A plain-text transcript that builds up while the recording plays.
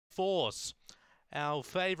Force, our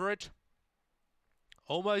favourite.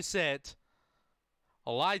 Almost set.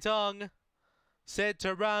 Light on. Set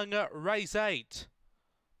to run race 8.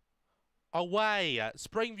 Away.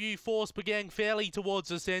 Springview Force began fairly towards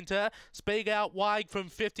the centre. Speed out wide from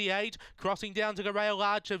 58, crossing down to the rail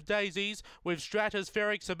arch of Daisies, with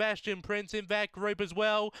Stratospheric Sebastian Prince in that group as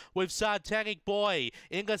well, with Sartanic Boy.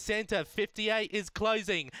 In the centre, 58 is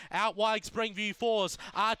closing. Out wide Springview Force,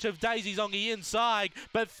 Arch of Daisies on the inside,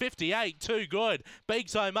 but 58 too good. Big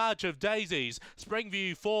time Arch of Daisies,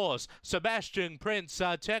 Springview Force, Sebastian Prince,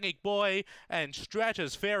 Sartanic Boy, and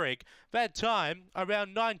Stratospheric. That time,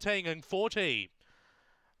 around 19 and 40.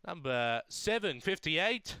 Number 7,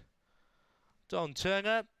 58. Don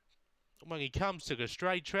Turner, when he comes to the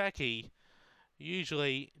straight track, he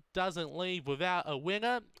usually doesn't leave without a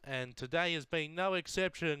winner, and today has been no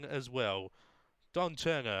exception as well. Don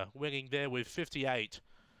Turner winning there with 58.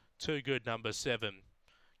 Too good, number 7.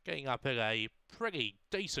 Getting up at a pretty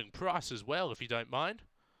decent price as well, if you don't mind.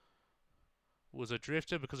 Was a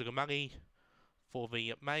drifter because of the money for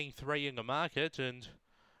the main 3 in the market, and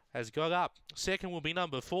has got up. Second will be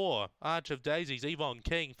number 4, Arch of Daisies, Yvonne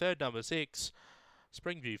King. Third, number 6,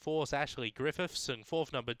 Springview Force, Ashley Griffiths. And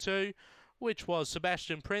fourth, number 2, which was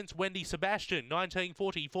Sebastian Prince, Wendy Sebastian,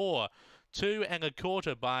 1944. 2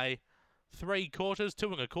 1/4 by 3/4, 2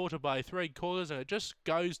 1/4 by 3/4, and it just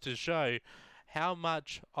goes to show how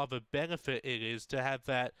much of a benefit it is to have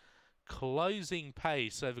that closing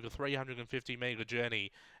pace over the 350-metre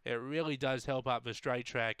journey. It really does help up the straight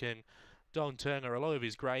track, and Don Turner, a lot of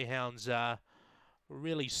his greyhounds are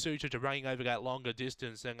really suited to running over that longer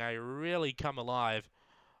distance, and they really come alive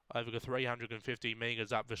over the 350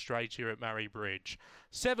 metres up the straight here at Murray-Bridge.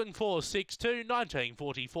 7-4-6-2,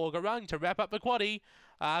 1944 run to wrap up the quaddie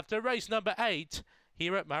after race number 8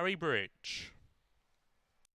 here at Murray-Bridge.